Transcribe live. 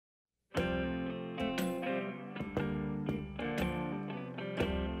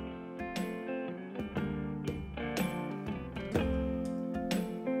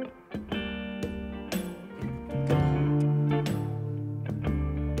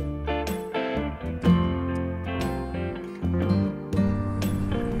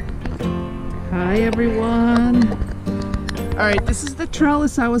Hi everyone. Alright, this is the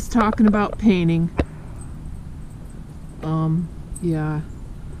trellis I was talking about painting. Yeah,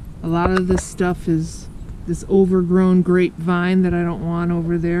 a lot of this stuff is this overgrown grapevine that I don't want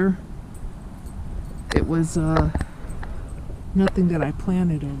over there. It was nothing that I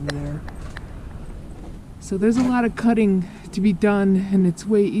planted over there. So there's a lot of cutting to be done, and it's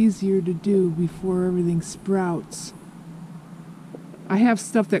way easier to do before everything sprouts. I have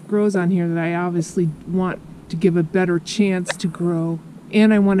stuff that grows on here that I obviously want to give a better chance to grow,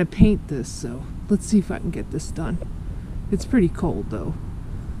 and I want to paint this, so let's see if I can get this done. It's pretty cold though.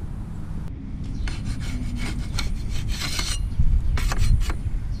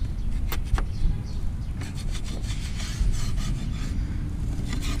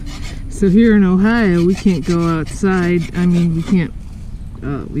 So here in Ohio, we can't go outside. I mean, we can't,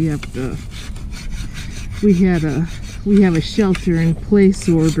 we have a shelter in place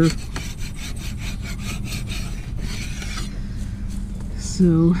order.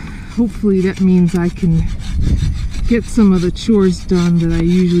 So hopefully that means I can get some of the chores done that I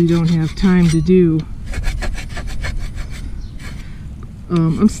usually don't have time to do.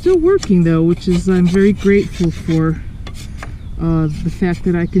 I'm still working though, which is I'm very grateful for. The fact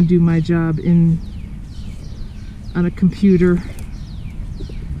that I can do my job on a computer.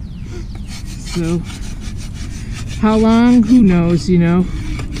 So how long? Who knows, you know?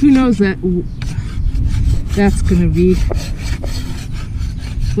 Who knows that's gonna be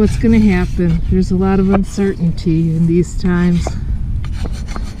what's gonna happen. There's a lot of uncertainty in these times.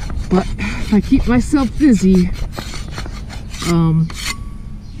 But if I keep myself busy,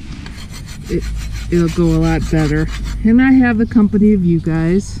 it'll go a lot better. And I have the company of you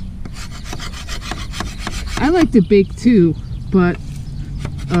guys. I like to bake too, but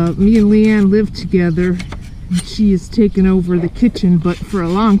me and LeeAnn live together. And she has taken over the kitchen, but for a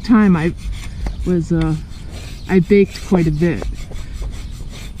long time I baked quite a bit.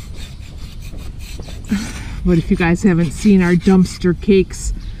 But if you guys haven't seen our dumpster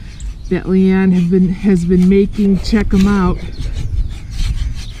cakes that LeeAnn has been making, check them out,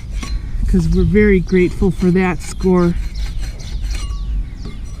 because we're very grateful for that score.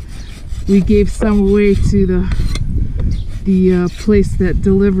 We gave some away to the place that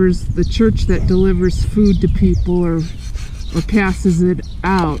delivers, the church that delivers food to people or passes it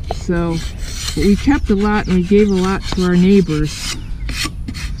out. So but we kept a lot, and we gave a lot to our neighbors.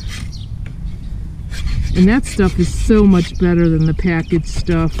 And that stuff is so much better than the packaged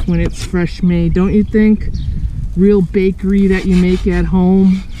stuff when it's fresh made, don't you think? Real bakery that you make at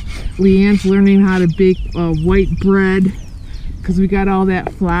home. LeeAnn's learning how to bake white bread because we got all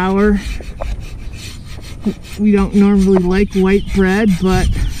that flour. We don't normally like white bread, but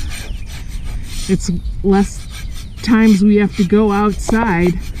it's less times we have to go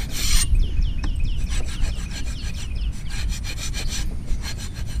outside.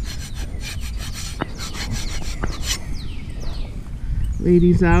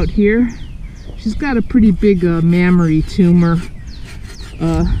 Lady's out here. She's got a pretty big mammary tumor.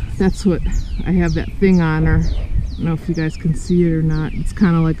 That's what I have that thing on her. I don't know if you guys can see it or not. It's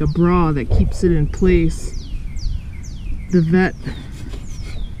kind of like a bra that keeps it in place. The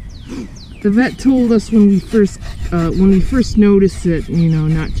vet told us when we first noticed it, you know,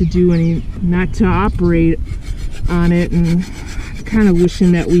 not to operate on it, and kind of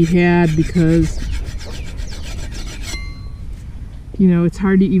wishing that we had, because you know, it's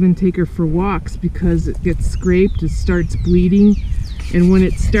hard to even take her for walks because it gets scraped, it starts bleeding. And when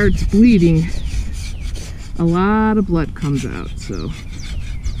it starts bleeding, a lot of blood comes out, so.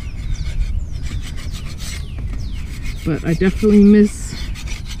 But I definitely miss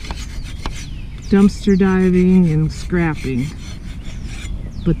dumpster diving and scrapping.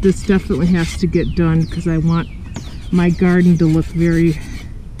 But this definitely has to get done because I want my garden to look very,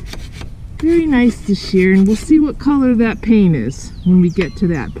 very nice this year. And we'll see what color that paint is when we get to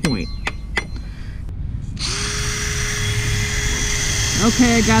that point.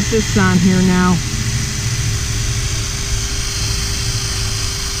 Okay, I got this on here now.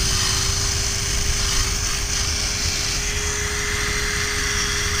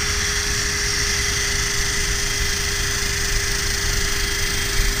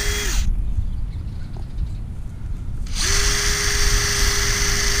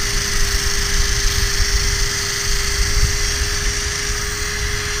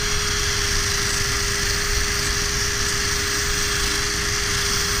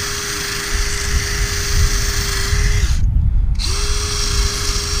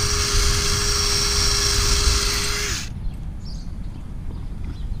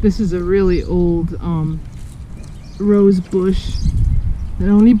 This is a really old rose bush It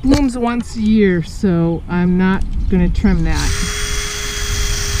only blooms once a year, so I'm not going to trim that.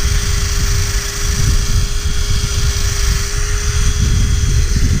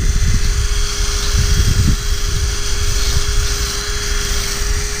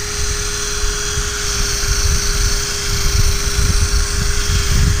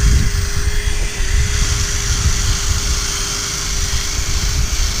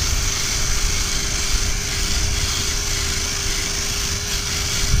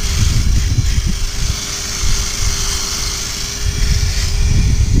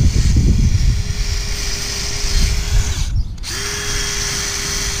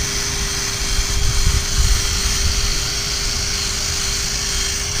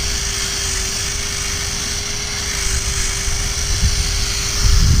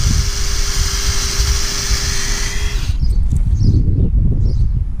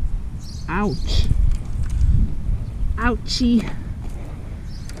 Ouch. Ouchie.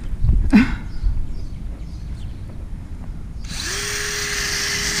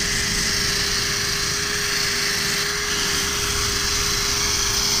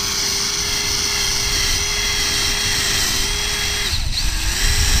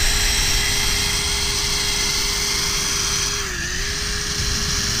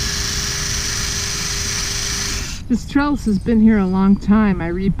 This trellis has been here a long time. I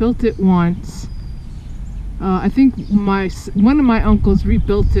rebuilt it once. I think one of my uncles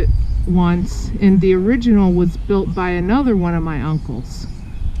rebuilt it once, and the original was built by another one of my uncles.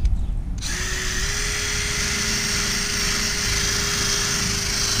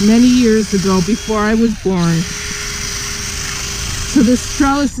 Many years ago, before I was born. So this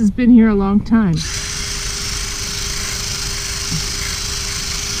trellis has been here a long time.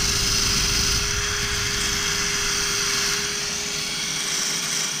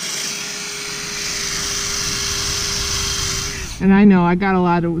 And I know I got a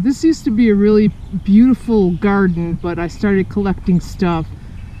lot of, this used to be a really beautiful garden, but I started collecting stuff.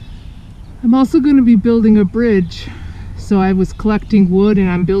 I'm also going to be building a bridge. So I was collecting wood and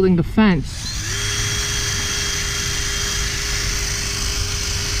I'm building a fence.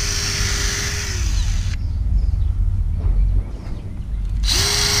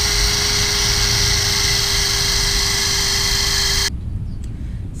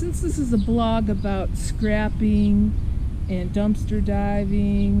 Since this is a blog about scrapping and dumpster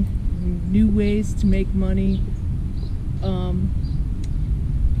diving, new ways to make money,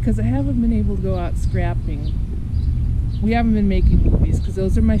 because I haven't been able to go out scrapping. We haven't been making movies because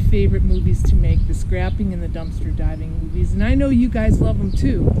those are my favorite movies to make, the scrapping and the dumpster diving movies. And I know you guys love them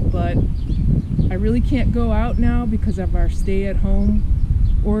too, but I really can't go out now because of our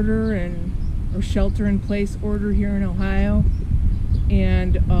stay-at-home order or shelter-in-place order here in Ohio.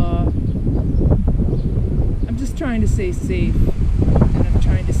 And I'm just trying to stay safe, and I'm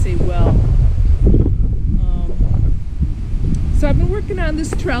trying to stay well. So I've been working on this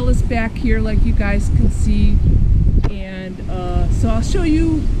trellis back here, like you guys can see, and so I'll show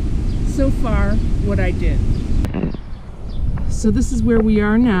you so far what I did. So this is where we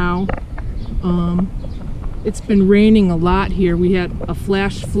are now. It's been raining a lot here. We had a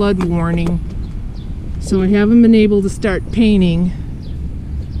flash flood warning, so I haven't been able to start painting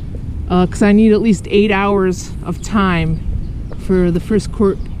because I need at least 8 hours of time for the first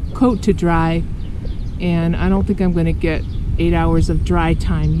coat to dry, and I don't think I'm going to get 8 hours of dry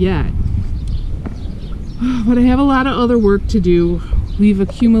time yet. But I have a lot of other work to do. We've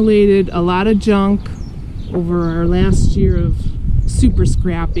accumulated a lot of junk over our last year of super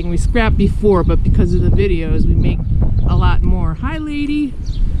scrapping. We scrapped before, but because of the videos, we make a lot more. Hi, lady.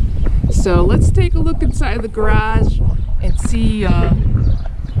 So let's take a look inside the garage and see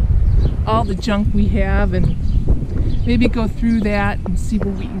all the junk we have, and maybe go through that and see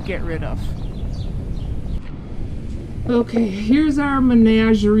what we can get rid of. Okay, here's our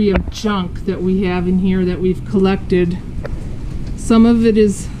menagerie of junk that we have in here that we've collected. Some of it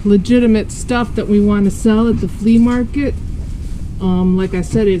is legitimate stuff that we want to sell at the flea market. Like I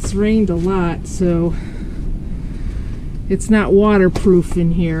said, it's rained a lot, so it's not waterproof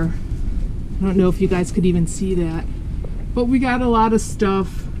in here. I don't know if you guys could even see that. But we got a lot of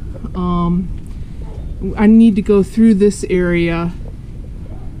stuff. I need to go through this area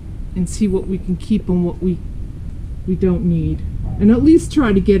and see what we can keep and what we don't need, and at least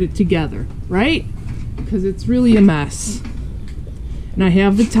try to get it together, right? Because it's really a mess and I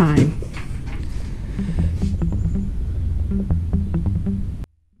have the time.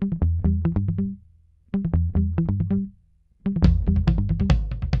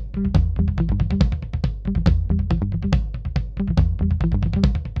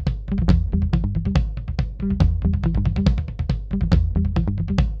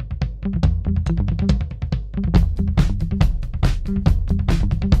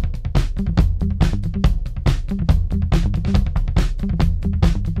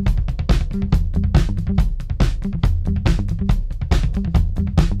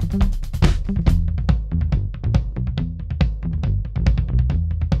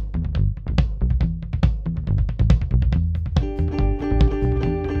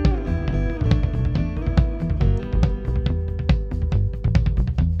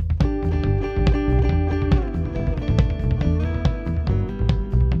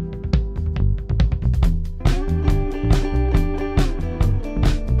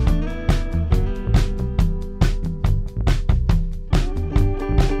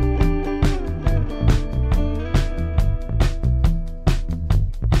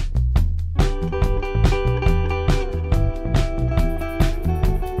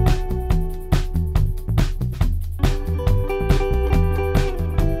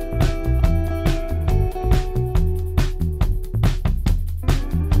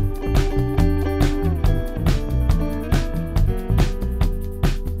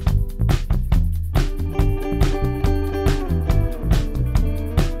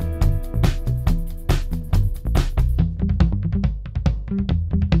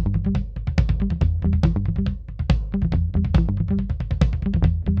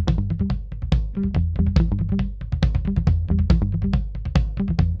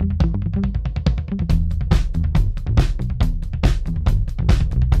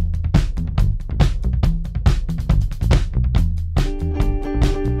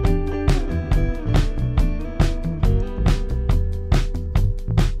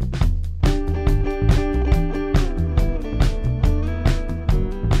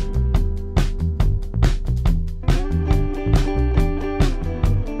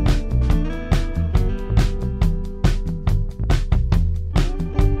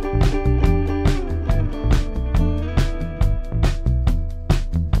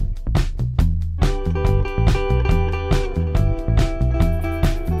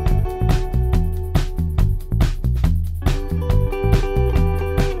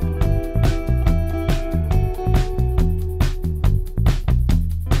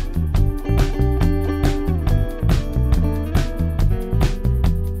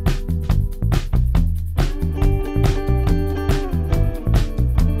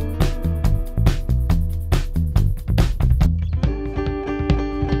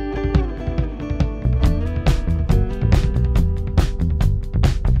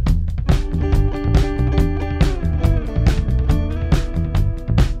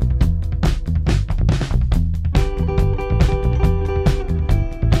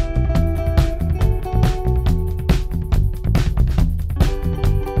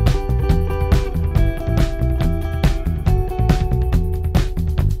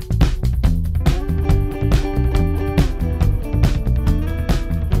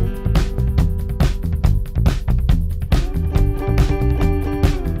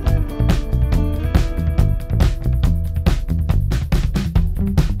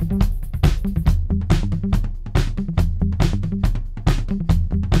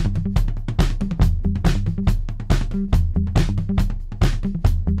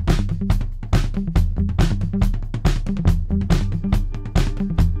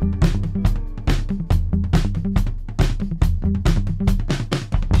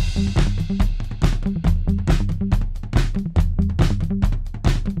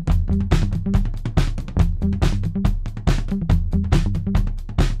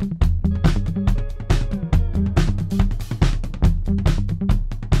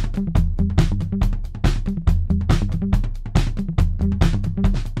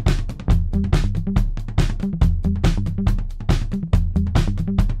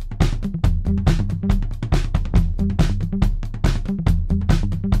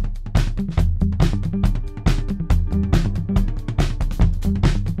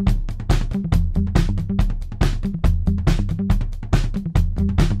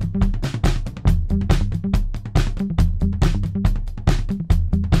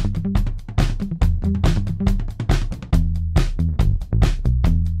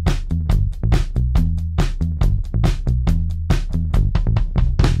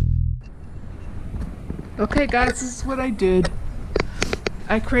 Okay guys, this is what I did.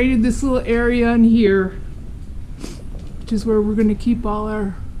 I created this little area in here, which is where we're going to keep all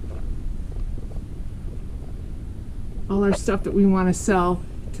our stuff that we want to sell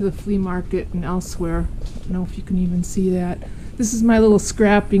to the flea market and elsewhere. I don't know if you can even see that. This is my little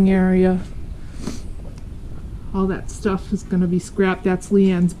scrapping area. All that stuff is going to be scrapped. That's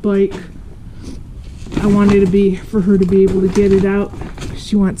LeeAnn's bike. I wanted for her to be able to get it out.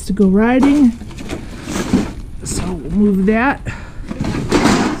 She wants to go riding. So we'll move that.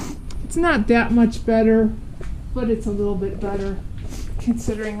 It's not that much better, but it's a little bit better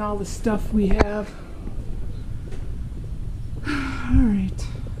considering all the stuff we have. Alright,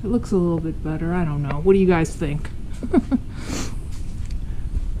 it looks a little bit better. I don't know. What do you guys think?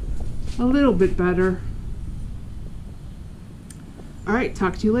 A little bit better. Alright,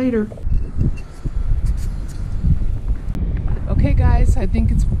 talk to you later. Okay guys, I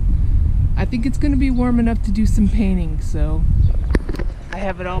think it's going to be warm enough to do some painting, so I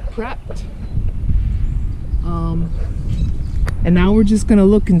have it all prepped. And now we're just going to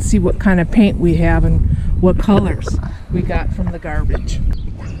look and see what kind of paint we have and what colors we got from the garbage.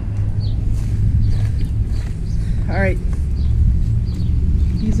 Alright,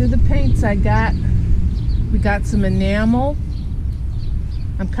 these are the paints I got. We got some enamel.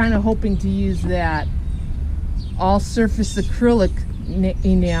 I'm kind of hoping to use that. All surface acrylic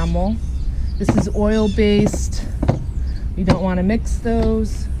enamel. This is oil based. We don't want to mix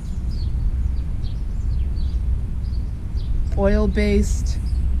those. Oil based.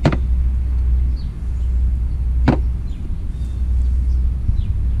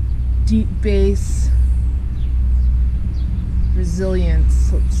 Deep base.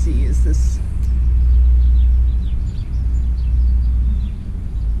 Resilience. Let's see, is this?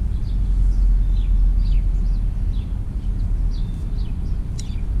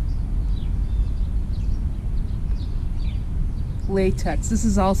 Latex. This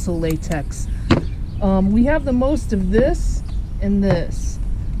is also latex. We have the most of this and this,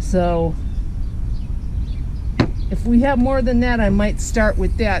 so if we have more than that, I might start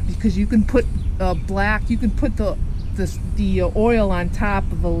with that, because you can put black, you can put the oil on top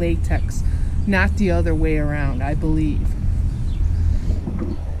of the latex, not the other way around, I believe.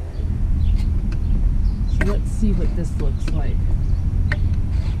 So let's see what this looks like.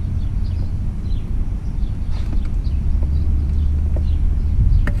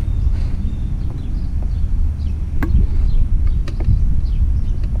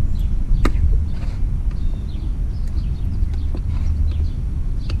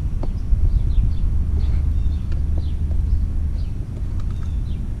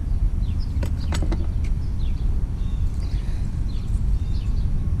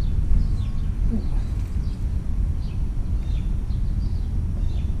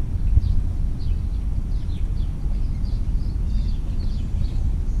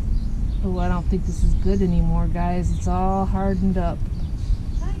 Oh, I don't think this is good anymore, guys. It's all hardened up.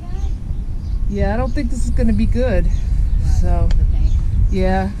 Hi, guys. Yeah, I don't think this is going to be good. So,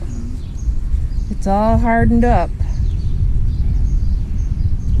 yeah, it's all hardened up.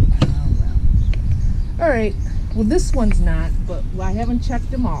 Oh, well. All right. Well, this one's not, but I haven't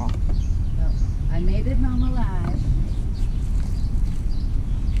checked them all. Well, I made it home alive.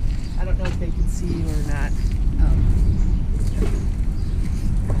 I don't know if they can see you or not. Oh.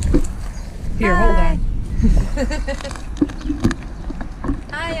 Here, Hi. hold on.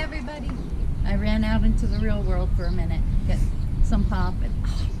 Hi, everybody. I ran out into the real world for a minute, get some pop, and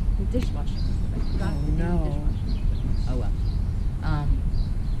the dishwasher. I forgot to do the dishwasher. Oh well.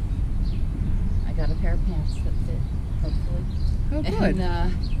 I got a pair of pants that fit, hopefully. Oh, good.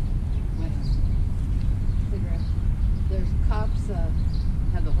 And what else? Figure out. There's cops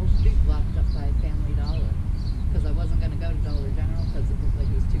have the whole street blocked up by Family Dollar, because I wasn't going to go to Dollar General because it looked like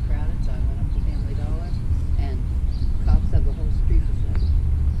it was too crowded, so I went up to Family Dollar, and cops have the whole street blocked.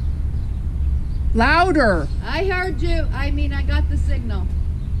 Louder. I heard you. I mean, I got the signal.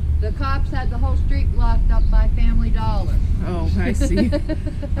 The cops had the whole street blocked up by Family Dollar. Oh, I see. All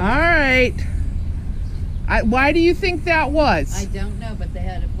right. Why do you think that was? I don't know, but they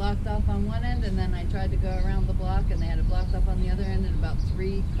had it blocked off on one end, and then I tried to go around the block, and they had it blocked off on the other end, and about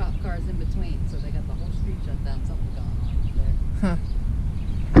 3 cop cars in between. So they got the whole street shut down. Something going on there.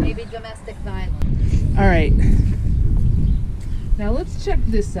 Huh. Maybe domestic violence. All right. Now let's check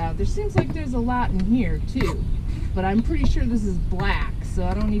this out. There seems like there's a lot in here too, but I'm pretty sure this is black, so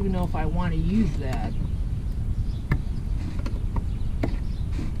I don't even know if I want to use that.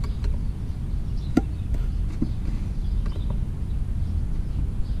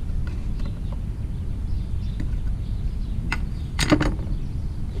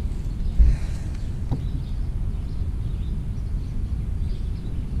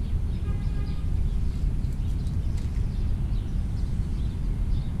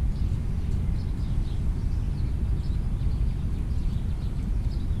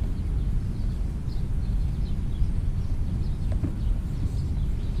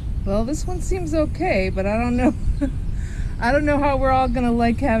 Well, this one seems okay, but I don't know. I don't know how we're all gonna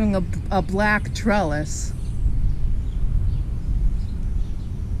like having a black trellis.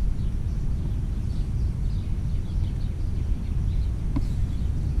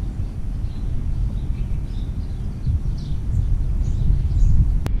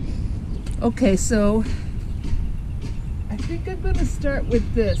 Okay, so I think I'm gonna start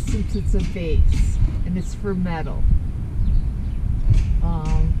with this since it's a base and it's for metal.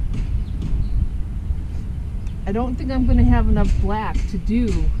 I don't think I'm gonna have enough black to do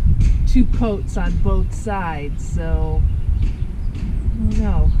 2 coats on both sides, so I don't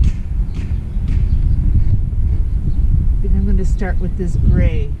know. I think I'm gonna start with this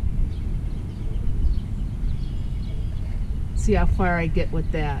gray. See how far I get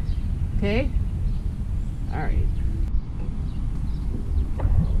with that. Okay? All right.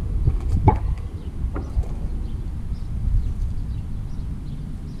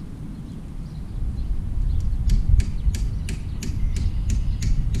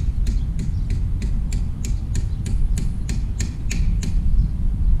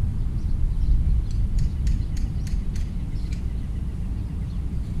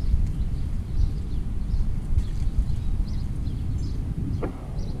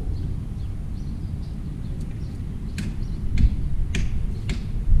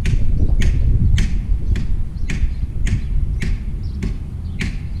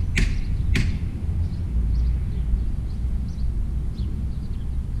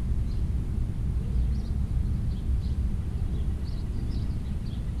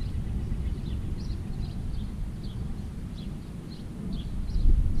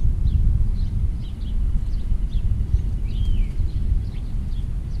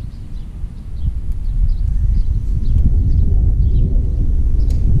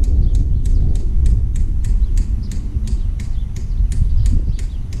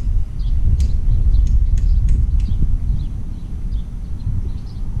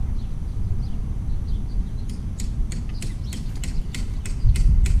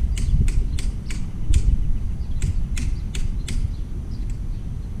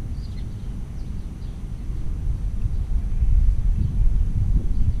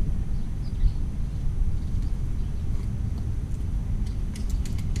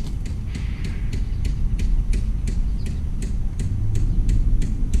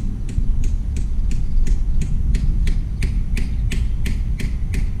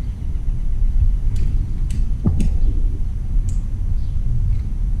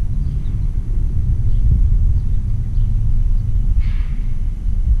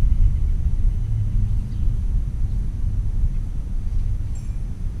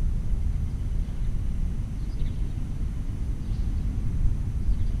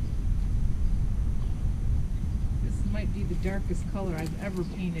 Might be the darkest color I've ever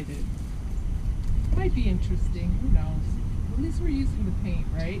painted it. Might be interesting, who knows? At least we're using the paint,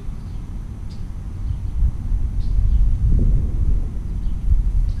 right?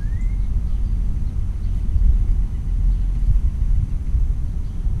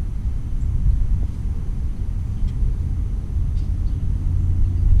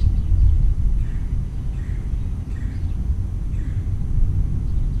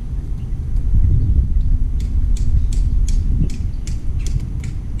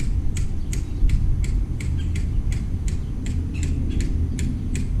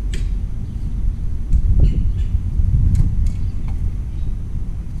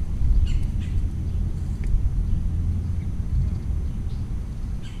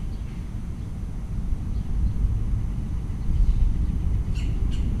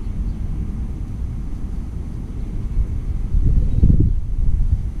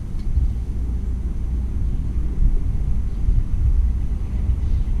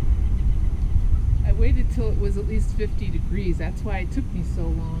 Waited till it was at least 50 degrees. That's why it took me so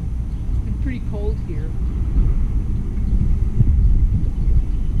long. It's been pretty cold here.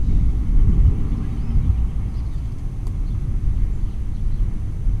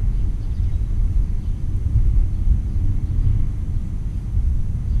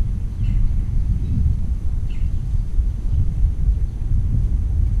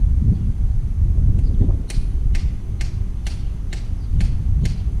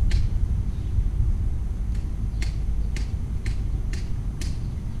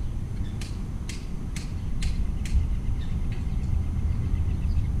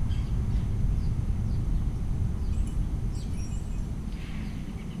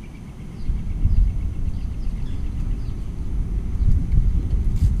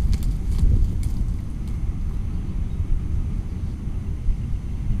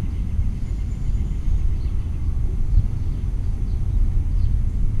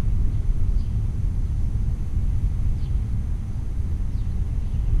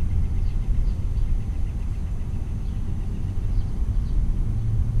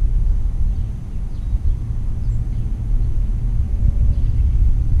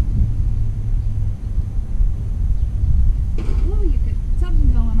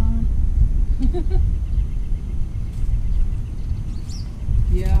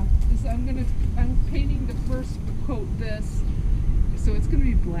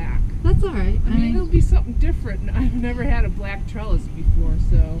 That's all right. I mean, it'll be something different. I've never had a black trellis before,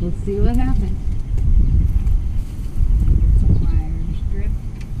 so. Let's see what happens. Get some wire strip.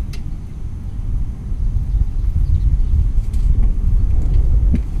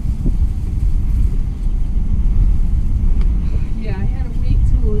 Yeah, I had to wait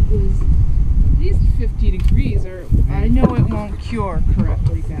till it was at least 50 degrees, or I know it won't cure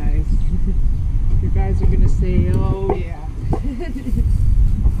correctly, guys. You guys are gonna say, oh yeah.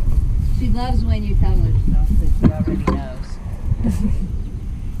 She loves when you tell her stuff that she already knows.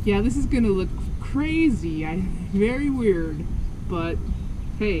 Yeah, this is gonna look crazy. Very weird, but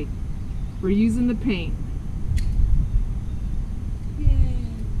hey, we're using the paint. Yay.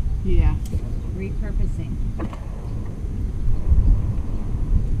 Yeah. Repurposing.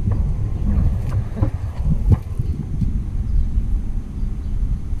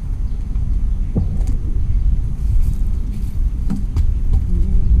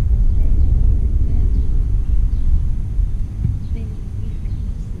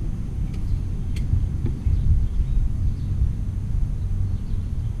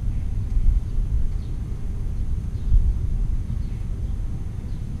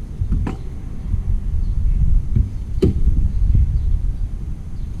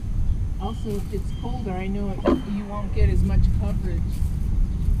 Also, if it's colder, I know you won't get as much coverage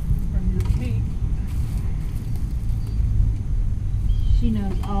from your paint. She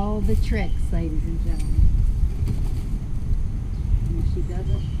knows all the tricks, ladies and gentlemen. And if she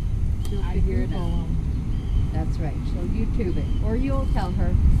doesn't, she'll figure it out. That's right. She'll YouTube it. Or you'll tell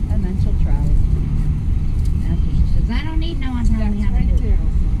her, and then she'll try it. After she says, I don't need no one telling me how to do it.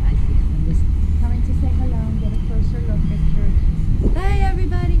 I see it. I'm just coming to say hello and get a closer look at her. Bye,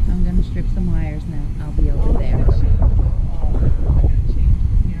 everybody. I'm going to strip some wires now. I'll be over there. I'm gonna change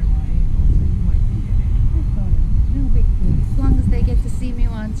the camera angle, so you might be in it. No big deal. As long as they get to see me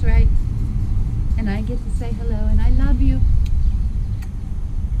once, right? And I get to say hello and I love you.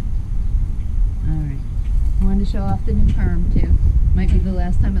 Alright. I wanted to show off the new perm too. Might be the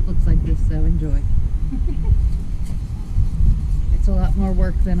last time it looks like this, so enjoy. It's a lot more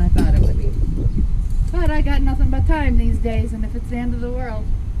work than I thought it would be. But I got nothing but time these days, and if it's the end of the world,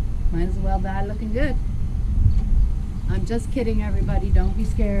 might as well die looking good. I'm just kidding, everybody. Don't be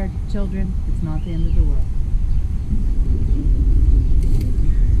scared, children. It's not the end of the world.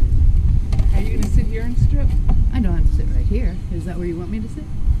 Are you gonna sit here and strip? I don't have to sit right here. Is that where you want me to sit?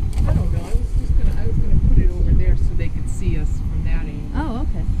 I don't know. I was gonna put it over there so they could see us from that angle. Oh,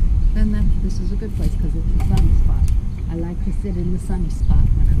 okay. Then this is a good place because it's a sunny spot. I like to sit in the sunny spot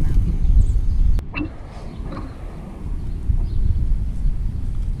when I'm out here.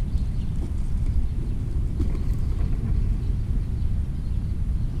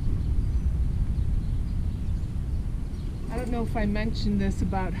 I don't know if I mentioned this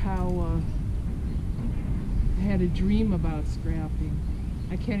about how I had a dream about scrapping.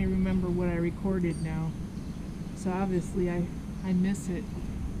 I can't even remember what I recorded now. So obviously I miss it.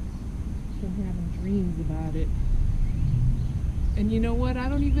 Been having dreams about it. And you know what? I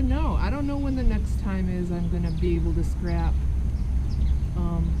don't even know. I don't know when the next time is I'm going to be able to scrap.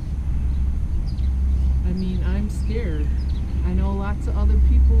 I mean, I'm scared. I know lots of other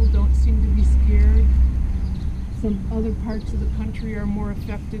people don't seem to be scared. Some other parts of the country are more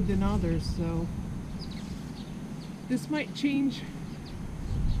affected than others, so this might change.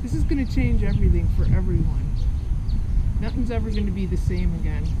 This is going to change everything for everyone. Nothing's ever going to be the same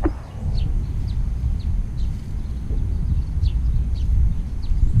again.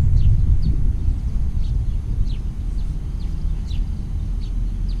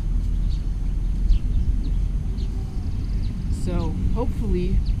 So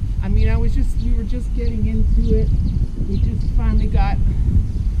hopefully, I mean, we were just getting into it. We just finally got,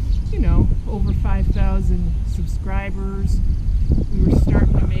 you know, over 5,000 subscribers. We were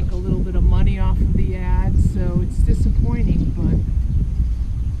starting to make a little bit of money off of the ads, so it's disappointing, but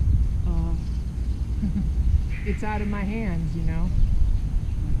it's out of my hands, you know.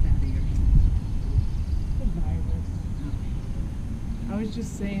 What's out of your hands? The virus. I was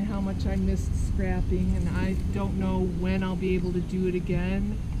just saying how much I missed scrapping, and I don't know when I'll be able to do it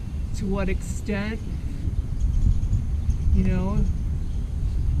again, to what extent, you know.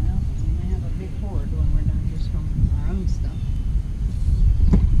 Well, we may have a big hoard when we're done just from our own stuff.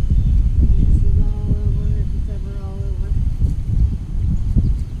 This is all over, if it's ever all over.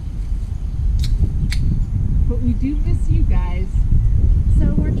 But we do miss you guys. So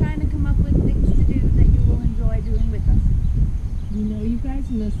we're trying to come up with things to do that you will enjoy doing with us. We know you guys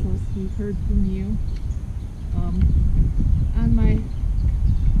miss us. We've heard from you. On my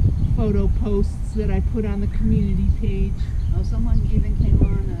photo posts that I put on the community page, Oh, someone even came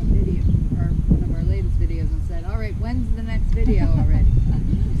on a video, or one of our latest videos, and said, "All right, when's the next video already?"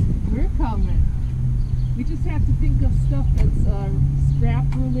 We're coming. We just have to think of stuff that's scrap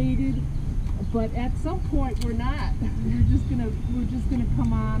related, but at some point we're not. We're just gonna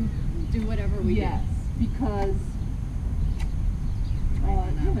come on. Do whatever we Yes, because I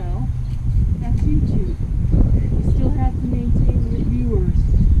you know, that's YouTube. We still have to maintain the viewers.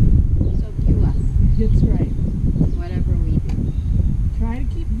 do. So view us, That's right. whatever we do. Try to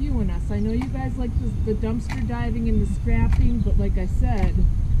keep viewing us. I know you guys like the dumpster diving and the scrapping, but like I said,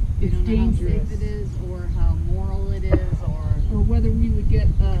 We it's don't know dangerous. how safe it is, or how moral it is, or whether we would get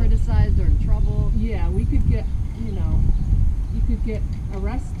criticized or in trouble. yeah, we could get, you know, you could get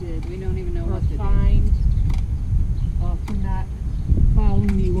arrested We don't even know or what to do. fined for not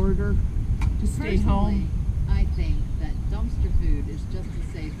following the order to stay Personally, home. I think that dumpster food is just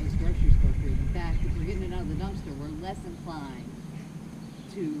as safe as grocery store food. In fact, if we're getting it out of the dumpster, we're less inclined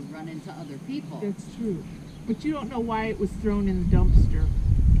to run into other people. It's true, but you don't know why it was thrown in the dumpster.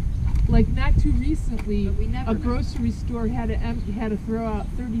 Like not too recently, But we never a know. grocery store had to throw out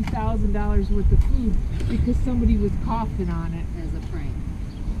 $30,000 worth of food because somebody was coughing on it. As a prank.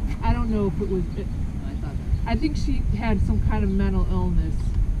 I don't know if it was. I thought that. I think she had some kind of mental illness.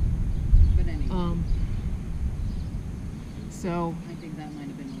 But anyway, So I think that might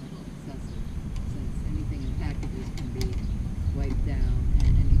have been a little excessive, since anything in packages can be wiped down,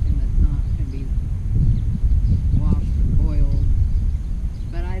 and anything that's not can be washed or boiled.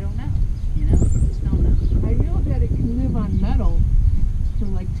 But I don't know. You know, just don't know. I know that it can live on metal for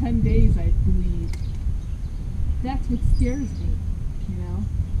like 10 days, I believe. That's what scares me, you know?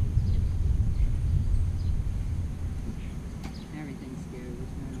 Everything's scary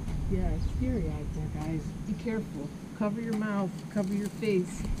this morning. Yeah, it's scary out there, guys. Be careful. Cover your mouth, cover your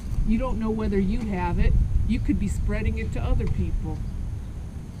face. You don't know whether you have it. You could be spreading it to other people.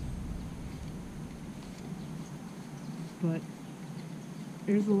 But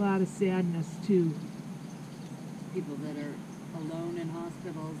there's a lot of sadness too. People that are alone in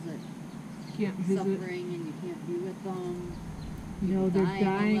hospitals that Can't are visit. suffering and you can't be with them. You know, they're dying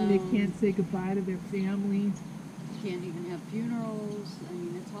dying. alone. They can't say goodbye to their family. You can't even have funerals. I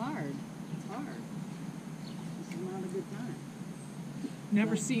mean, it's hard. It's hard. This is not a good time.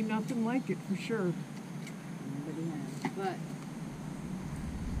 Never seen nothing like it for sure. Nobody has. But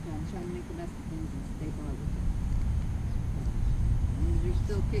yeah, I'm trying to make the best of things and stay positive. As long as you're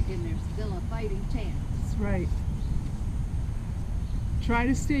still kicking, there's still a fighting chance. That's right. Try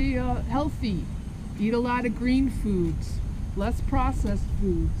to stay healthy. Eat a lot of green foods, less processed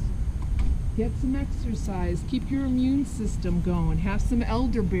foods. Get some exercise. Keep your immune system going. Have some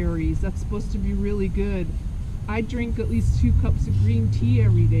elderberries. That's supposed to be really good. I drink at least 2 cups of green tea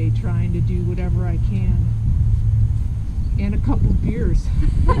every day, trying to do whatever I can. And a couple beers.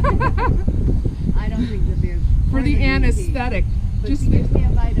 I don't drink the beer. For or the green tea, anesthetic. But Just she gives me a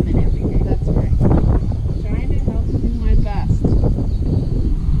vitamin every day. That's right. Trying to help do my best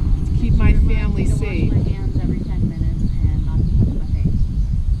to keep my family to safe. wash my hands every 10 minutes and not to touch my face.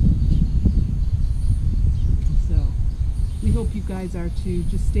 So, we hope you guys are too.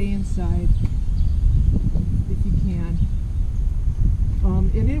 Just stay inside if you can.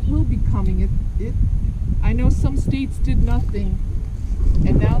 And it will be coming. I know some states did nothing,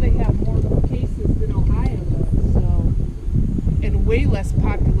 and now they have more cases than Ohio does. So, and way less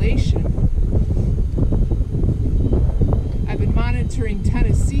population. I've been monitoring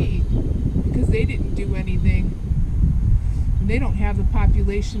Tennessee because they didn't do anything. And they don't have the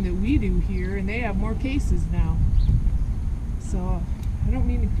population that we do here, and they have more cases now. So I don't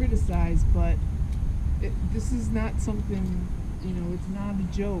mean to criticize, but this is not something, you know, it's not a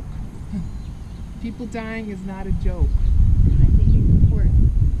joke. People dying is not a joke. And I think it's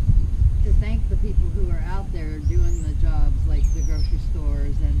important to thank the people who are out there doing the jobs like the grocery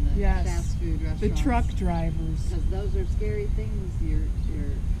stores and the Yes. fast food The restaurants. truck drivers, Because those are scary things. You're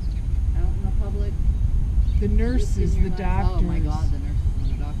out in the public. the nurses, risking the your life. doctors. Oh my God, the nurses and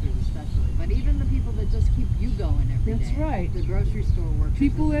the doctors especially. But even the people that just keep you going every day. That's right. The grocery store workers.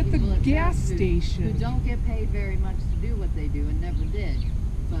 People and at the people gas fast food station. Who don't get paid very much to do what they do and never did.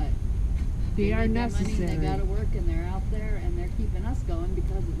 But They are make their money, necessary. they gotta work and they're out there and they're keeping us going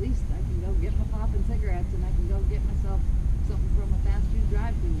because at least I can go get my pop and cigarettes and I can go get myself something from a fast food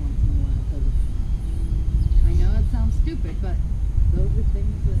drive-thru once in a while. Cause I know it sounds stupid, but those are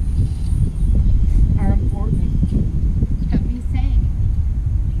things that Are important. kept me sane.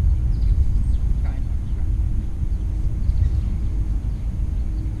 Trying.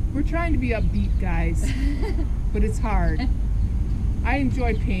 We're trying to be upbeat, guys, but it's hard. I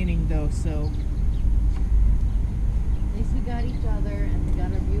enjoy painting though, so At least we got each other, and we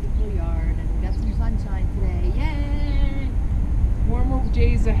got our beautiful yard, and we got some sunshine today. Yay! Warmer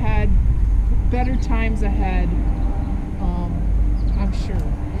days ahead, better times ahead. I'm sure.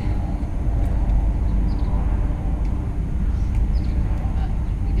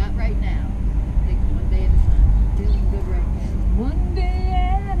 We got right now. Take it one day at a time. Feeling good right now. One day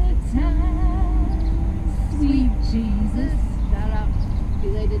at a time. Sweet Jesus. Shout out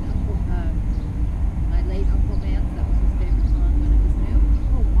belated Uncle, my late Uncle Vance. That was his favorite song when it was new.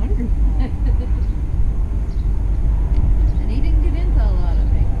 Oh, wonderful. And he didn't get into a lot of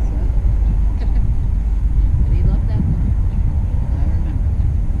things, so. But he loved that song. I remember that.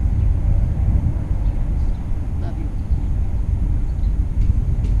 Love you.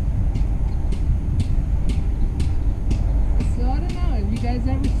 So I don't know, have you guys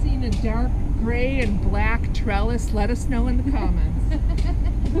ever seen a dark gray and black trellis? Let us know in the comments.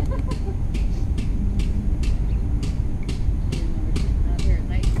 Out here at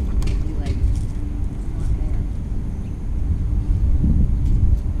night, it'd be like,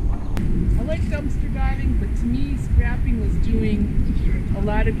 I like dumpster diving, but to me, scrapping was doing a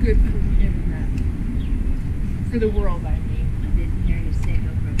lot of good for the internet. For the world, I mean. I didn't hear you say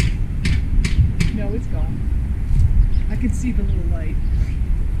GoPro. No, it's gone. I can see the little light.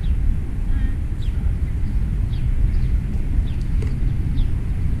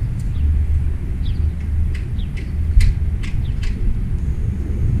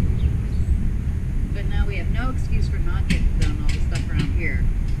 But now we have no excuse for not getting done all the stuff around here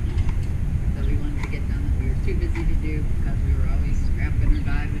that we wanted to get done that we were too busy to do because we were always scrapping or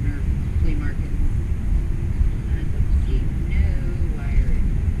diving or flea market. I don't see no wiring.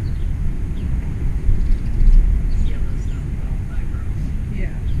 This Yellowstone all fiber.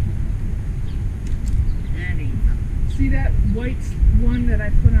 Yeah. That ain't nothing. See that white one that I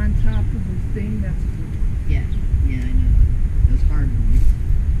put on top of the thing? That's blue. Yeah, yeah, I know. Those hard ones.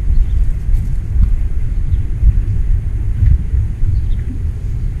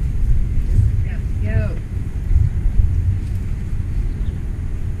 Yo.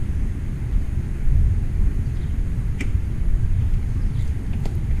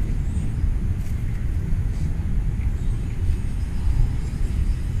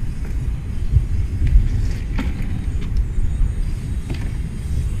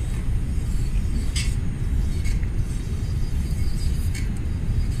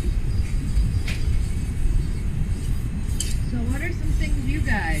 So what are some things you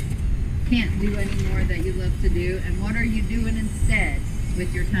guys can't do anymore that you love to do, and what are you doing instead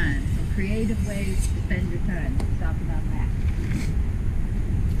with your time? So creative ways to spend your time. Let's talk about that.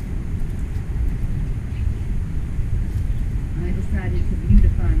 I decided to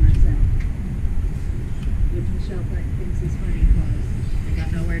beautify myself, which Michelle thinks is funny because I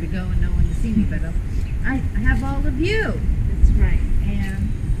got nowhere to go and no one to see me, but I have all of you. That's right. And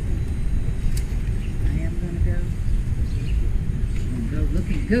I am going to go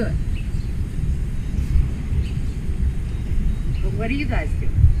looking good. But what are you guys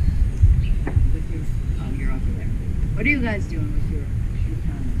doing with your, oh, you're over there. What are you guys doing with your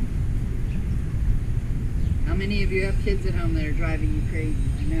time? How many of you have kids at home that are driving you crazy?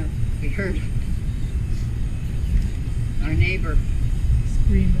 I know, we heard our neighbor.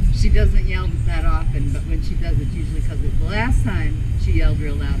 Screaming. She doesn't yell that often, but when she does, it's usually because the last time she yelled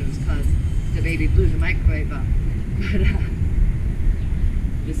real loud, it was because the baby blew the microwave up. But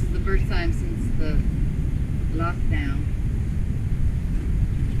this is the first time since the lockdown.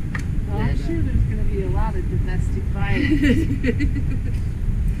 Well, I'm that, sure there's going to be a lot of domestic violence.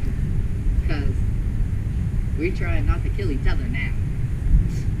 Because we try not to kill each other now.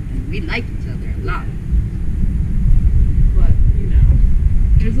 And we like each other a lot. But, you know,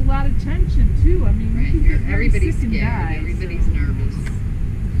 there's a lot of tension, too. I mean, Right, you can get very everybody's sick and scared. die, Everybody's so nervous.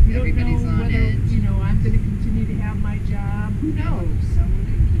 you don't Everybody's know on whether, edge. you know, I'm going to continue to have my job. Who knows? Someone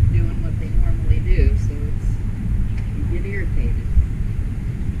can keep doing what they normally do, so it's, you get irritated.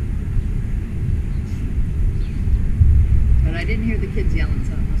 But I didn't hear the kids yelling,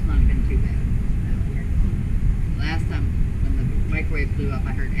 so it must not have been too bad. Last time when the microwave blew up,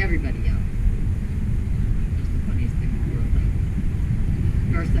 I heard everybody yell. It was the funniest thing in the world.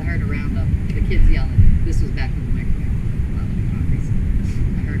 First I heard around the kids yelling. This was back when the microwave was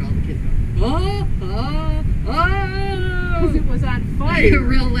I heard all the kids go, oh, oh, oh! Because it was on fire.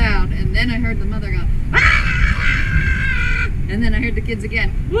 Real loud. And then I heard the mother go, ah! And then I heard the kids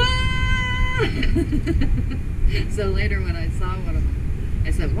again, wah! So later when I saw one of them,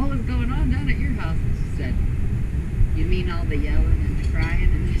 I said, what was going on down at your house? And she said, you mean all the yelling and the crying?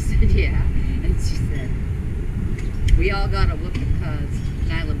 And I said, yeah. And she said, we all got a whooping because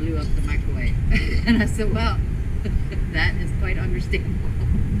Nyla blew up the microwave. And I said, well, That is quite understandable.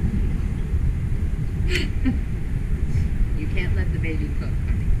 You can't let the baby cook,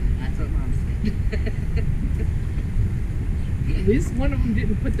 honey. That's what Mom said. At least one of them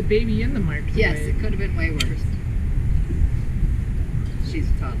didn't put the baby in the microwave. Yes, it could have been way worse. She's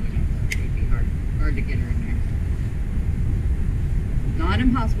a toddler now, though. It'd be hard to get her in there. Not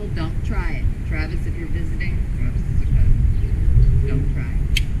impossible. Don't try it. Travis, if you're visiting, Travis is a cousin. Don't try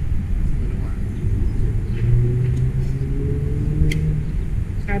it. It's a little worm.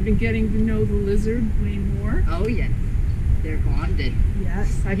 I've been getting to know the lizard way more. Oh, yes. They're bonded.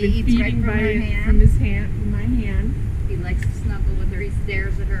 Yes, I've He been eats right feeding from her hand. from his hand, from my hand. He likes to snuggle with her. He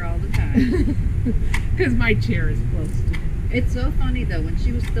stares at her all the time. Because my chair is close to him. It's so funny, though, when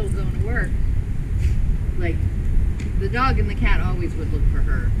she was still going to work, like, the dog and the cat always would look for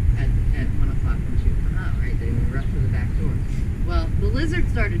her at 1 o'clock when she would come out, right? They would rush to the back door. Well, the lizard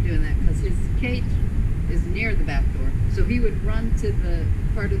started doing that because his cage is near the back door. So he would run to the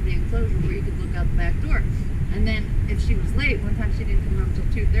part of the enclosure where you could look out the back door. And then if she was late, one time she didn't come home until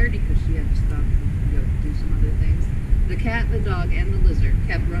 2:30 because she had to stop and go do some other things. The cat, the dog, and the lizard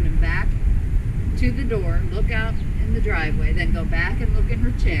kept running back to the door, look out in the driveway, then go back and look in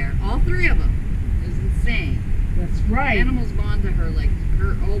her chair. All three of them. It was insane. That's right. Animals bond to her like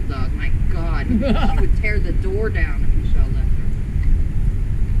her old dog. My God, she would tear the door down if Michelle left her.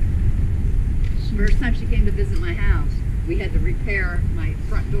 First time she came to visit my house, we had to repair my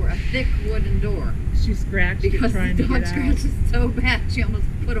front door, a thick wooden door, She scratched because it trying the to dog get out. scratches so bad she almost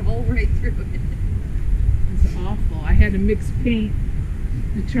put a hole right through it. It's awful. I had to mix paint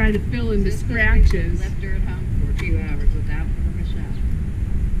to try to fill in the Just 'cause we scratches. left her at home for a few hours without her Michelle.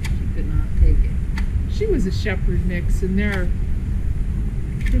 She could not take it. She was a shepherd mix, and they're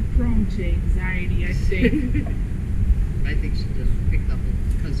prone to anxiety, I think. I think she just picked up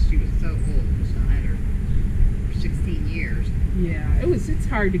because she was so old. Michelle had her for 16 years. Yeah, it's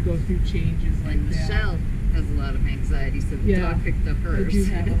hard to go through changes like And that. Michelle has a lot of anxiety, so the Yeah, dog picked up I hers. do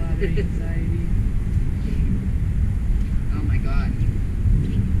have a lot of anxiety. Oh my God.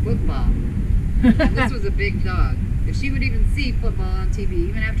 Football. And this was a big dog. If she would even see football on TV,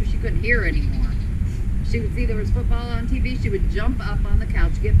 even after she couldn't hear anymore, she would see there was football on TV, she would jump up on the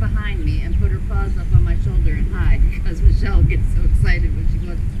couch, get behind me, and put her paws up on my shoulder and hide because Michelle gets so excited when she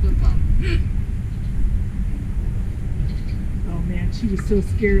watches football. Oh man, she was so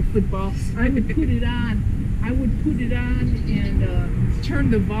scared of football. I would put it on. And turn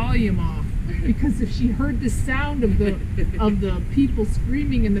the volume off, because if she heard the sound of the people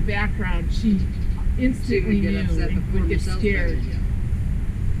screaming in the background, she She instantly would get knew upset and before would get Michelle scared. started yelling.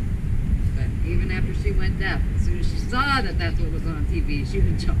 But even after she went deaf, as soon as she saw that that's what was on TV, she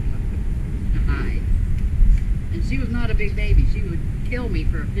would jump up and hide. And she was not a big baby. She would kill me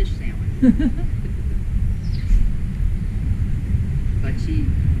for a fish sandwich. But she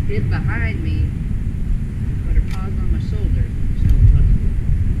hid behind me, put her paws on my shoulders, and Michelle would touch me.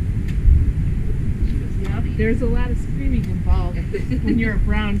 She was Yep, funny. there's a lot of screaming involved when you're a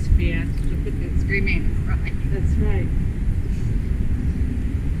Browns fan. Screaming and crying. That's right.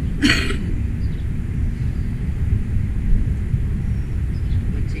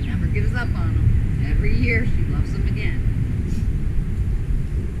 But she never gives up on them. Every year she loves them again.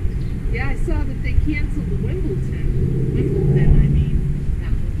 Yeah, I saw that they canceled the Wimbledon, I mean.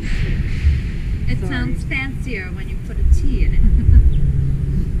 Not Wimbledon. It Sorry. sounds fancier when you put a T in it.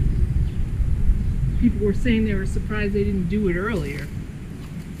 People were saying they were surprised they didn't do it earlier.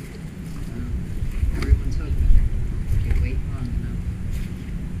 Everyone's hoping if you wait long enough.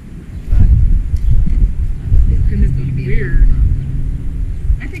 But It's gonna be a weird. long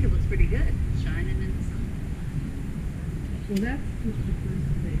time. I think it looks pretty good, shining in the sun. Well, that's just the first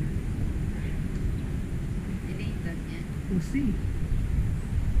thing. It ain't done yet. We'll see.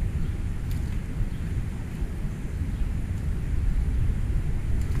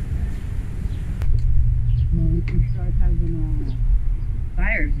 Well, we can start having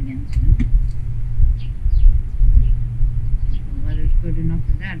fires again soon. The weather's good enough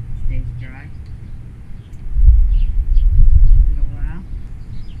for that if it stays dry. A little while.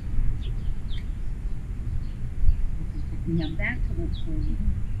 We have that to look forward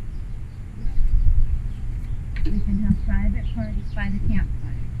to. We can have private parties by the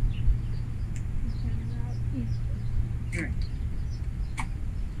campfire. Sure.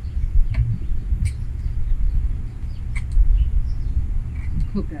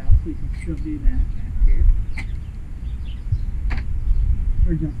 Cookouts, we can still do that back here.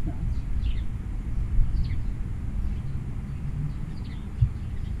 Or just us.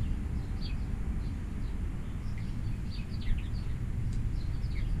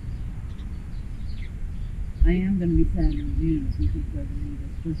 I I am going to be sad in June if we could go to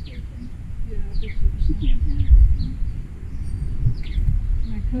Anita's birthday thing. Yeah, I bet She you can't have it.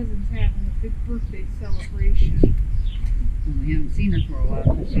 My cousin's having a big birthday celebration And we haven't seen her for a while.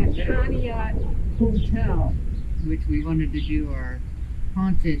 'Cause she's at Conneaut Hotel. which we wanted to do our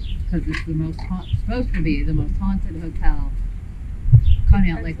haunted, because it's the most supposed to be the most haunted hotel,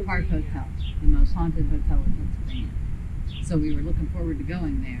 Conneaut Lake Park Hotel, the most haunted hotel in Pennsylvania. So we were looking forward to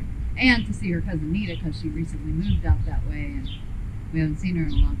going there and to see her cousin Nita, because she recently moved out that way and we haven't seen her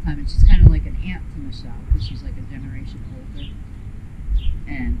in a long time. And she's kind of like an aunt to Michelle, because she's like a generation older,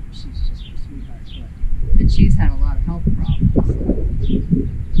 and she's just a sweetheart. And she's had a lot of health problems.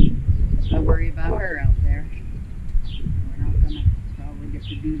 So I worry about her out there. We're not gonna probably get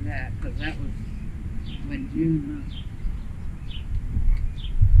to do that, because that was when June.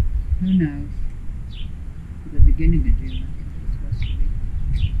 Who knows? The beginning of June, I think it's supposed to be.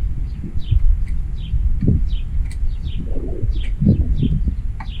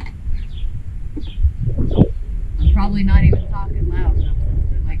 I'm probably not even talking loud enough since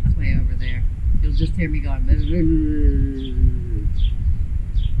the mic's way over there. You'll just hear me going.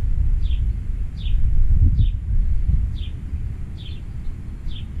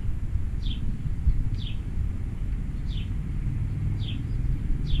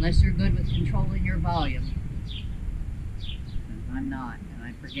 Unless you're good with controlling your volume. Because I'm not, and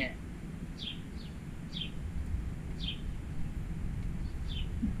I forget.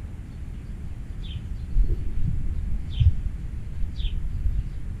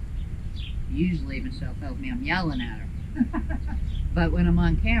 Usually Michelle tells me I'm yelling at her. But when I'm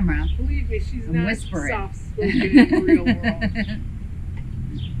on camera, Believe me, she's I'm not whispering. soft-spoken in the real world.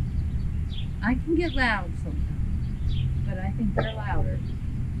 I can get loud sometimes, but I think they're louder.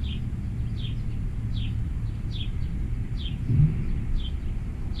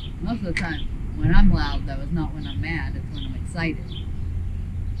 Most of the time, when I'm loud, though, is not when I'm mad, it's when I'm excited.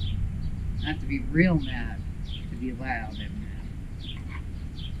 I have to be real mad to be loud and mad.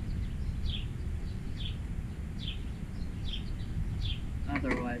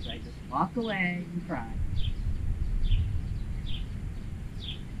 Otherwise, I just walk away and cry.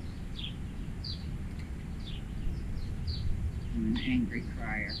 I'm an angry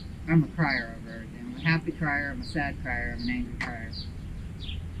crier. I'm a crier over everything. I'm a happy crier, I'm a sad crier, I'm an angry crier.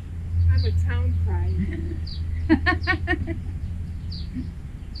 I'm a town crier.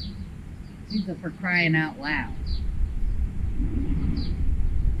 She's up for crying out loud.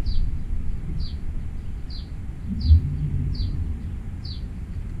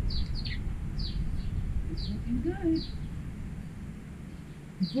 It's looking good.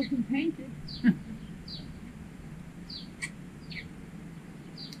 It's looking painted.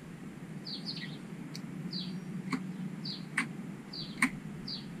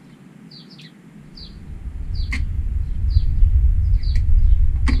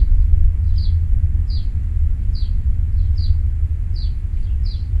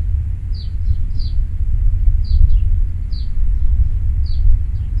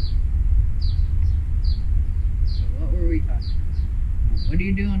 What are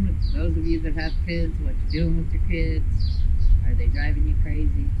you doing with those of you that have kids? What you doing with your kids? Are they driving you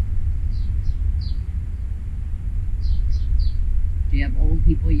crazy? Do you have old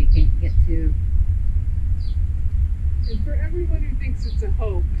people you can't get to? And for everyone who thinks it's a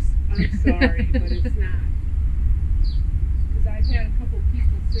hoax, I'm sorry, but it's not. Because I've had a couple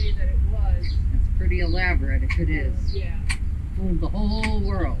people say that it was. It's pretty elaborate if it is. Yeah. Fooled the whole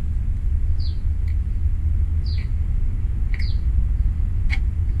world.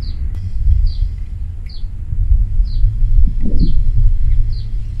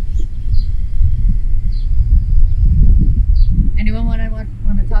 Anyone want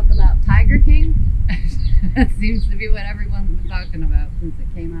to talk about Tiger King? That seems to be what everyone's been talking about since it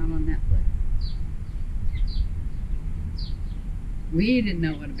came out on Netflix. We didn't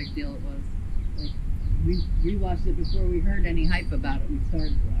know what a big deal it was. Like, we watched it before we heard any hype about it. We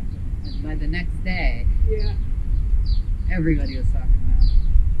started watching it, and by the next day, Yeah. everybody was talking about it.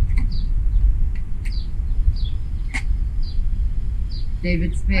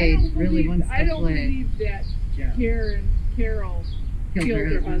 David Spade really wants to I don't play believe that Joe. Carol Killed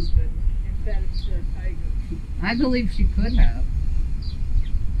killed her husband and fed him to a tiger. I believe she could have.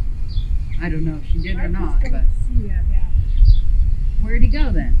 I don't know if she did or not, I just but don't see that happen. where'd he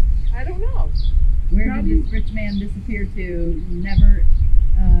go then? I don't know. Where Probably- did this rich man disappear to? Never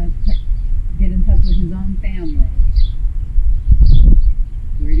get in touch with his own family.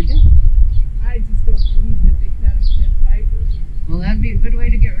 Where'd he go? I just don't believe that they fed him to tigers. Well, that'd be a good way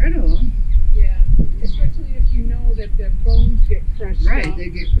to get rid of him. Yeah, especially if you know that the bones get crushed Right, up. they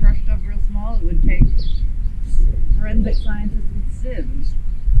get crushed up real small. It would take forensic scientist with sieves.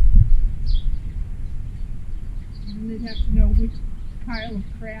 And they'd have to know which pile of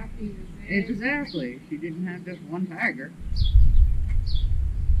crap he was in. Exactly. She didn't have just one tiger.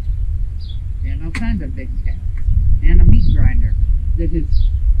 She had all kinds of big cats. And a meat grinder that his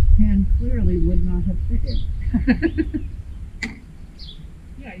hand clearly would not have fitted.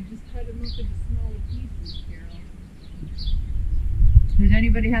 Yeah, you just cut him up into smaller pieces, Carol. Does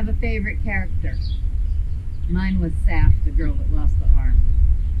anybody have a favorite character? Mine was Saf, the girl that lost the arm.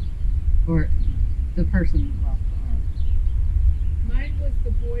 Or the person that lost the arm. Mine was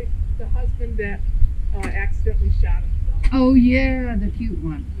the husband that accidentally shot himself. Oh yeah, the cute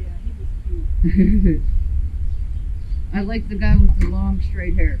one. Yeah, he was cute. I like the guy with the long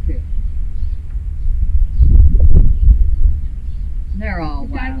straight hair too. They're all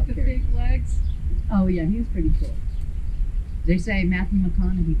The guy wild with the characters. fake legs. Oh yeah, he was pretty cool. They say Matthew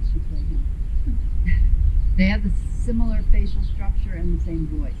McConaughey should play him. They have the similar facial structure and the same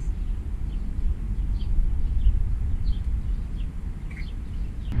voice.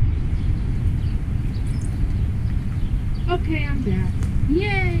 Okay, I'm back.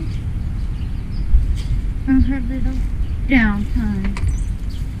 Yay! From her little downtime.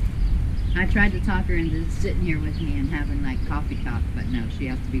 I tried to talk her into sitting here with me and having like coffee talk, but no, she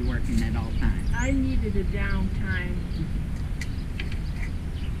has to be working at all times. I needed a downtime.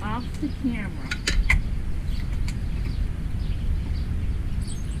 Off the camera.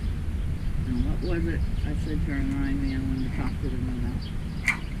 And what was it I said to remind me I wanted to talk to them about?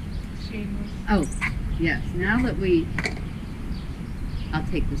 Shameless. Oh, yes. Now that I'll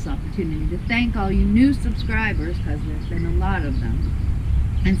take this opportunity to thank all you new subscribers, because there's been a lot of them.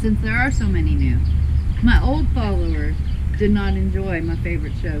 And since there are so many new, my old followers did not enjoy my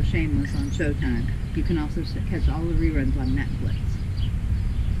favorite show, Shameless, on Showtime. You can also catch all the reruns on Netflix.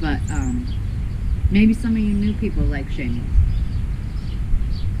 But maybe some of you new people like Shameless.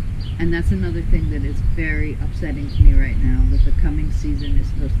 And that's another thing that is very upsetting to me right now, that the coming season is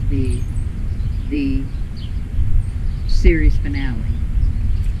supposed to be the series finale.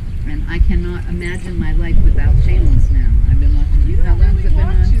 And I cannot imagine my life without Shameless now. I've been watching, how long has it been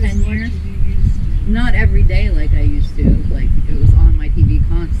on? 10 years? Not every day like I used to. Like, it was on my TV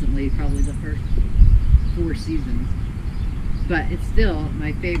constantly, probably the first 4 seasons. But it's still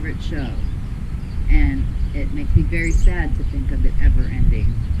my favorite show. And it makes me very sad to think of it ever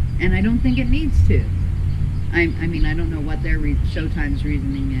ending. And I don't think it needs to. I mean, I don't know what their Showtime's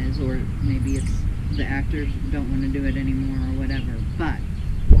reasoning is, or maybe it's the actors don't want to do it anymore or whatever. But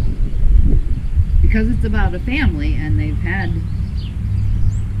because it's about a family, and they've had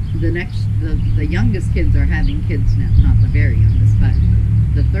the youngest kids are having kids now, not the very youngest, but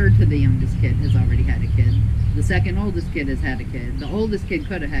the third to the youngest kid has already had a kid. The second oldest kid has had a kid. The oldest kid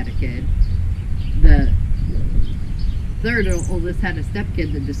could have had a kid. The third oldest had a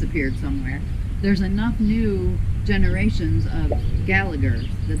stepkid that disappeared somewhere. There's enough new generations of Gallaghers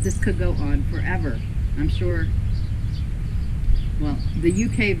that this could go on forever. I'm sure. Well, the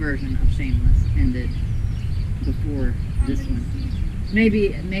UK version of Shameless ended before this one.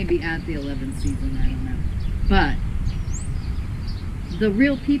 Maybe at the 11th season, I don't know. But the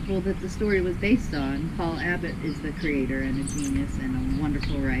real people that the story was based on, Paul Abbott is the creator and a genius and a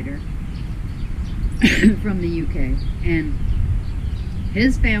wonderful writer from the UK. And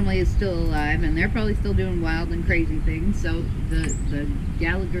his family is still alive, and they're probably still doing wild and crazy things. So the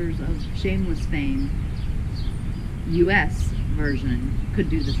Gallaghers of Shameless fame, US version, could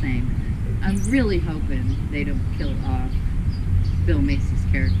do the same. I'm really hoping they don't kill off Bill Macy's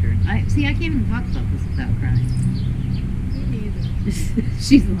character. I can't even talk about this without crying. Me neither.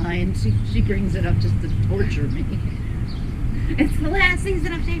 She's lying. She brings it up just to torture me. It's the last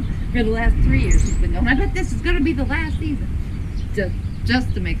season of Shameless. For the last 3 years she's been going, I bet this is going to be the last season.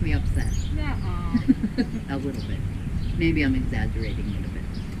 Just to make me upset. Nuh-uh. A little bit. Maybe I'm exaggerating a little bit.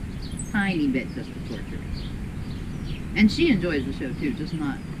 Tiny bit, just to torture me. And she enjoys the show too, just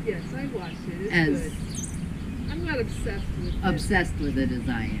not Yes, I watched it. It's as good. I'm not obsessed with it. obsessed with it as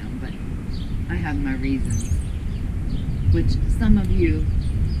I am, but I have my reasons, which some of you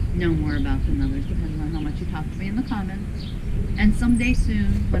know more about than others, depending on how much you talk to me in the comments. And someday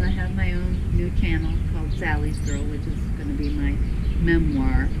soon, when I have my own new channel called Sally's Girl, which is going to be my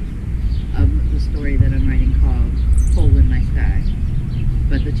memoir of the story that I'm writing called Hole in My Sky.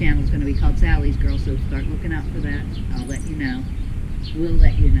 But the channel's going to be called Sally's Girl, so start looking out for that. I'll let you know. We'll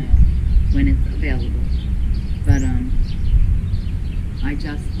let you know when it's available. But I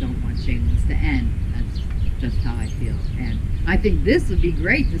just don't want Shameless to end. That's just how I feel. And I think this would be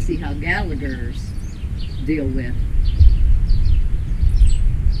great to see how Gallaghers deal with.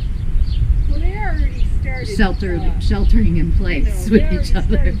 Well, they already started sheltering in place with each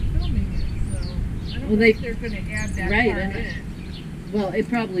other. Started filming it, so I don't know if they're going to add that Right, part and in. Well, it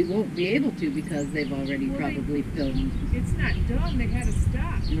probably won't be able to because they've already probably filmed. It's not done. They had to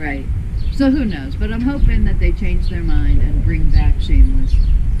stop. Right. So who knows? But I'm hoping that they change their mind and bring back Shameless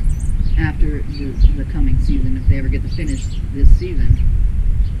after the coming season, if they ever get to finish this season.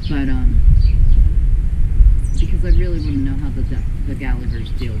 But because I really want to know how the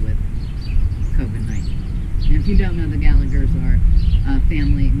Gallaghers deal with COVID-19. And if you don't know, the Gallaghers are a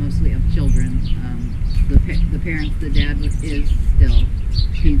family mostly of children. The parents, the dad is still.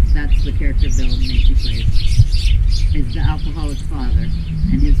 That's the character Bill Macy plays. Is the alcoholic father,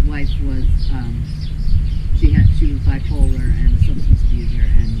 and his wife was she was bipolar and a substance abuser,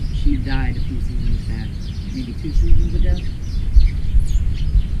 and she died a few seasons back, maybe 2 seasons ago.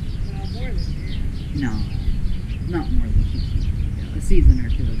 More than that. No, not more than 2 seasons ago. A season or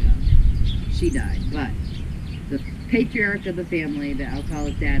 2 ago, she died. But the patriarch of the family, the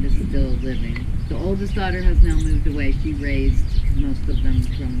alcoholic dad, is still living. The oldest daughter has now moved away. She raised most of them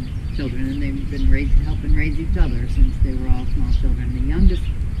from children, and they've been helping raise each other since they were all small children. The youngest,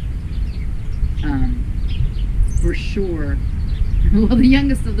 for sure, well, the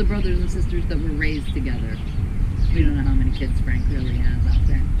youngest of the brothers and sisters that were raised together. We don't know how many kids Frank really has out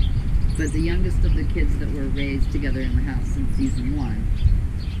there. But the youngest of the kids that were raised together in the house since season 1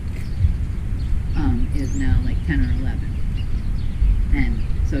 is now like 10 or 11. And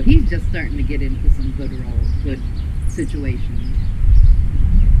so he's just starting to get into some good situations.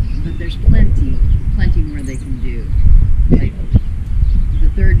 But there's plenty more they can do. Like, the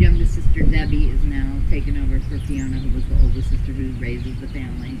third youngest sister, Debbie, is now taking over for Fiona, who was the oldest sister who raises the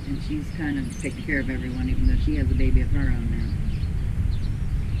family. And she's kind of taking care of everyone, even though she has a baby of her own now.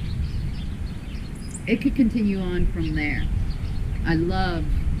 It could continue on from there. I love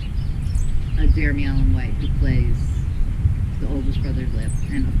Jeremy Allen White, who plays the oldest brother, Lip.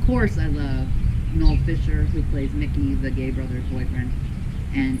 And of course I love Noel Fisher, who plays Mickey, the gay brother's boyfriend,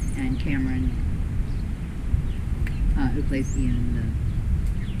 and Cameron, who plays Ian,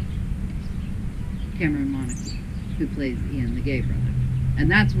 Cameron Monaghan, who plays Ian, the gay brother.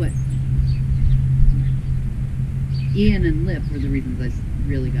 And that's what Ian and Lip were the reasons I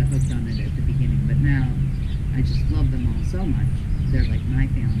really got hooked on it at the beginning. But now I just love them all so much. They're like my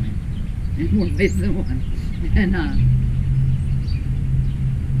family in more ways than one.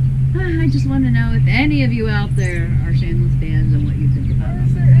 And I just want to know if any of you out there are Shameless fans and what you think about Or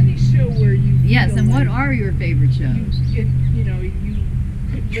is them. there any show where you Yes, feel and what like are your favorite shows? you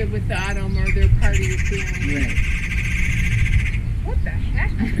could live without them, or they're part of your family? Right. What the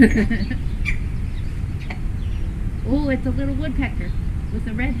heck? Oh, it's a little woodpecker with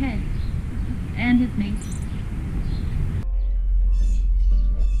a red head and his mate.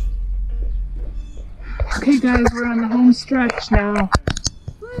 Okay guys, we're on the home stretch now.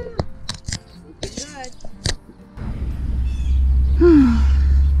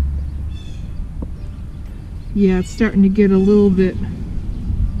 Yeah, it's starting to get a little bit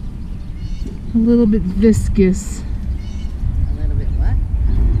viscous. A little bit what?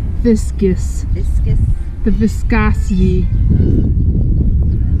 Viscous. Viscous. The viscosity.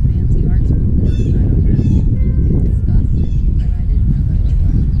 Fancy arts words, I don't know. Viscosity, but I didn't know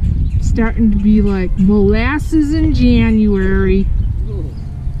that was Starting to be like molasses in January. Ooh.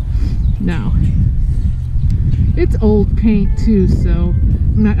 No. It's old paint too, so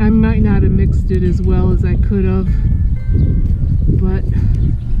I might not have mixed it as well as I could have. But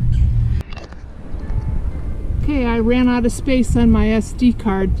okay, I ran out of space on my SD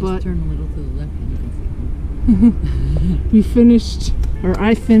card, Just but turn a little to the left and you can see. we finished, or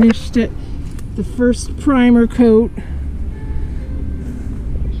I finished it, the first primer coat.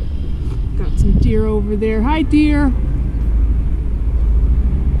 Got some deer over there. Hi, deer.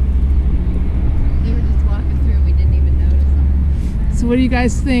 They were just walking through, we didn't even notice them. So what do you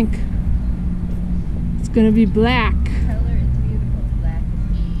guys think? It's gonna be black. Color is beautiful, black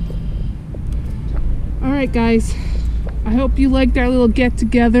is All right, guys. I hope you liked our little get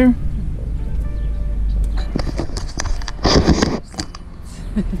together.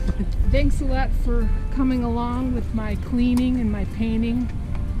 Thanks a lot for coming along with my cleaning and my painting.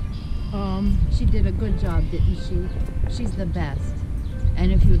 She did a good job, didn't she? She's the best.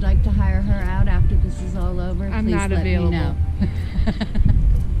 And if you would like to hire her out after this is all over, I'm please not let available. me know.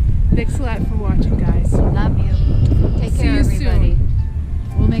 Thanks a lot for watching, guys. Love you. Take See care, you everybody. soon.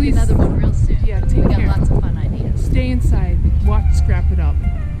 We'll make Please- another one real soon. Yeah, take We got care. lots of fun ideas. Stay inside. Watch Scrap It Up.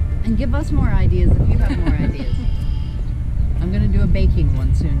 And give us more ideas if you have more ideas. I'm going to do a baking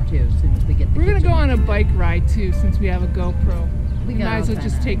one soon, too, as soon as we get the We're gonna kitchen go on a looking bike ride too, since we have a GoPro. good. We You got might as all well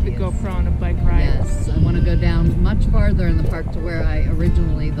just kinda take the ideas. GoPro on a bike ride. Yes, I want to go down much farther in the park to where I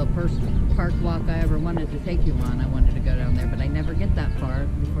originally, the first park walk I ever wanted to take you on, I wanted to go down there, but I never get that far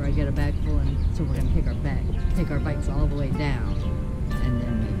before I get a bag full, and so we're going to take our bikes all the way down, and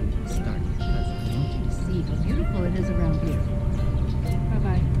then maybe we'll start, because I want you to see how beautiful it is around here.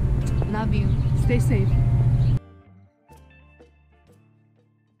 Bye-bye. Love you. Stay safe.